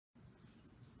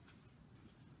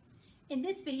In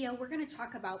this video, we're going to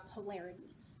talk about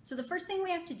polarity. So the first thing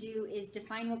we have to do is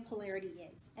define what polarity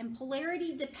is. And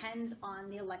polarity depends on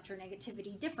the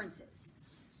electronegativity differences.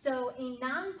 So a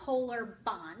nonpolar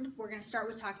bond, we're going to start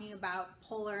with talking about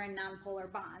polar and nonpolar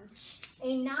bonds.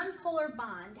 A nonpolar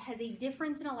bond has a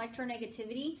difference in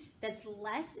electronegativity that's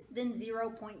less than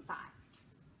 0.5.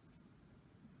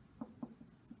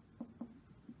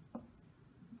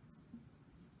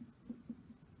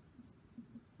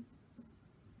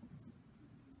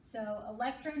 So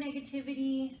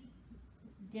electronegativity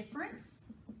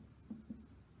difference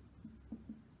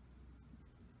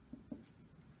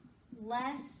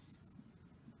less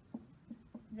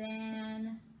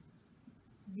than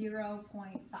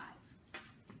 0.5.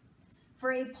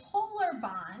 For a polar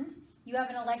bond, you have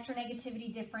an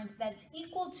electronegativity difference that's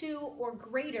equal to or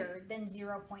greater than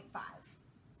 0.5.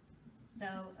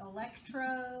 So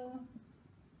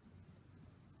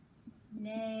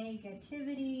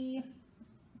electronegativity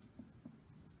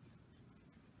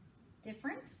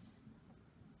difference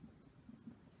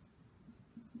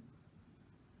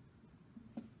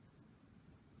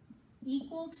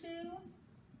equal to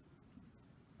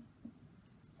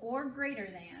or greater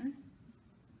than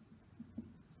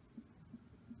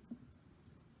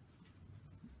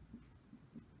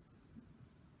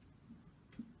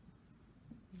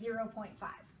 0.5.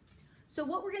 So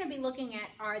what we're going to be looking at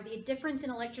are the difference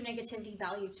in electronegativity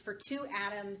values for two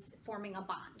atoms forming a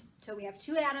bond. So we have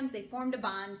two atoms, they formed a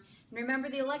bond. And remember,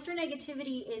 the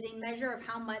electronegativity is a measure of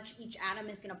how much each atom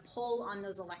is going to pull on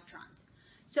those electrons.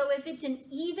 So if it's an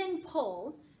even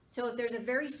pull, so if there's a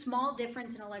very small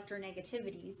difference in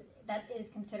electronegativities, that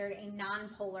is considered a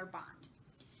nonpolar bond.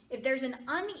 If there's an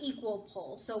unequal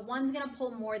pull, so one's going to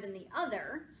pull more than the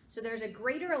other, so there's a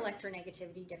greater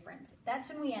electronegativity difference, that's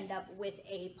when we end up with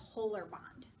a polar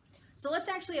bond. So let's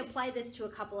actually apply this to a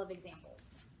couple of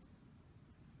examples.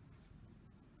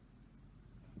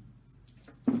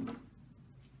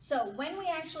 So when we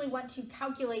actually want to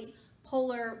calculate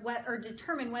polar or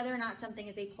determine whether or not something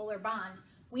is a polar bond,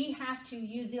 we have to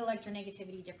use the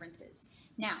electronegativity differences.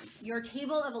 Now, your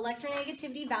table of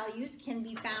electronegativity values can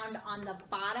be found on the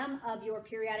bottom of your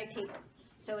periodic table.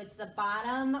 So it's the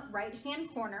bottom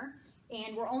right-hand corner,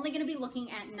 and we're only going to be looking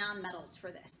at nonmetals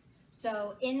for this.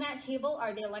 So in that table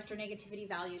are the electronegativity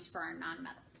values for our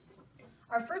nonmetals.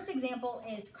 Our first example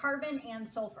is carbon and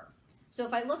sulfur. So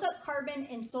if I look up carbon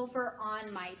and sulfur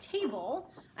on my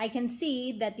table, I can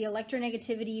see that the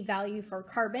electronegativity value for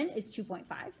carbon is 2.5,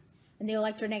 and the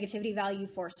electronegativity value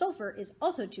for sulfur is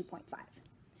also 2.5.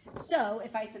 So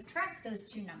if I subtract those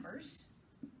two numbers,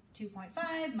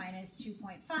 2.5 minus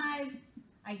 2.5,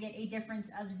 I get a difference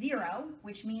of 0,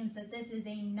 which means that this is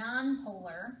a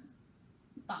nonpolar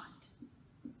bond.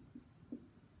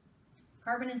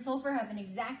 Carbon and sulfur have an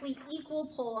exactly equal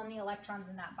pull on the electrons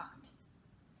in that bond.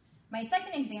 My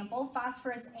second example,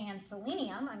 phosphorus and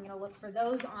selenium, I'm going to look for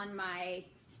those on my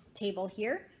table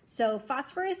here. So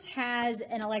phosphorus has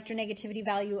an electronegativity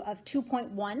value of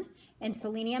 2.1 and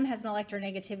selenium has an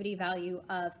electronegativity value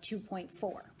of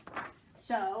 2.4.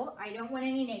 So I don't want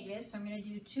any negatives, so I'm going to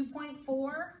do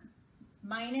 2.4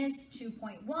 minus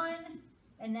 2.1,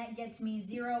 and that gets me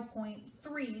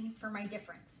 0.3 for my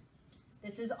difference.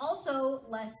 This is also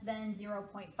less than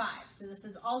 0.5, so this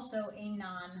is also a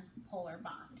nonpolar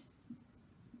bond.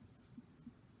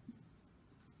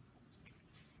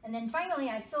 And then finally,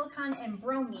 I have silicon and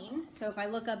bromine. So if I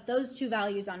look up those two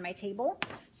values on my table,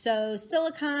 so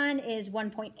silicon is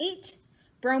 1.8,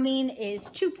 bromine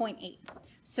is 2.8.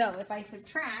 So if I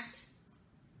subtract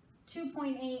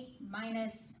 2.8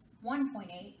 minus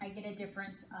 1.8, I get a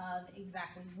difference of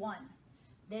exactly 1.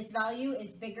 This value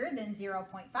is bigger than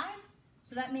 0.5,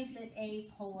 so that makes it a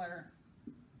polar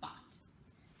bond.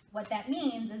 What that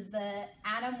means is the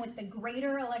atom with the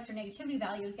greater electronegativity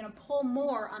value is going to pull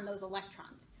more on those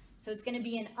electrons. So it's going to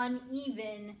be an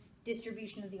uneven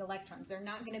distribution of the electrons. They're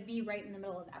not going to be right in the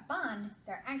middle of that bond.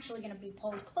 They're actually going to be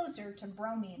pulled closer to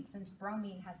bromine, since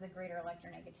bromine has the greater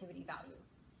electronegativity value.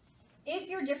 If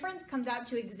your difference comes out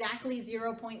to exactly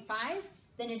 0.5,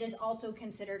 then it is also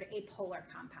considered a polar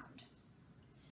compound.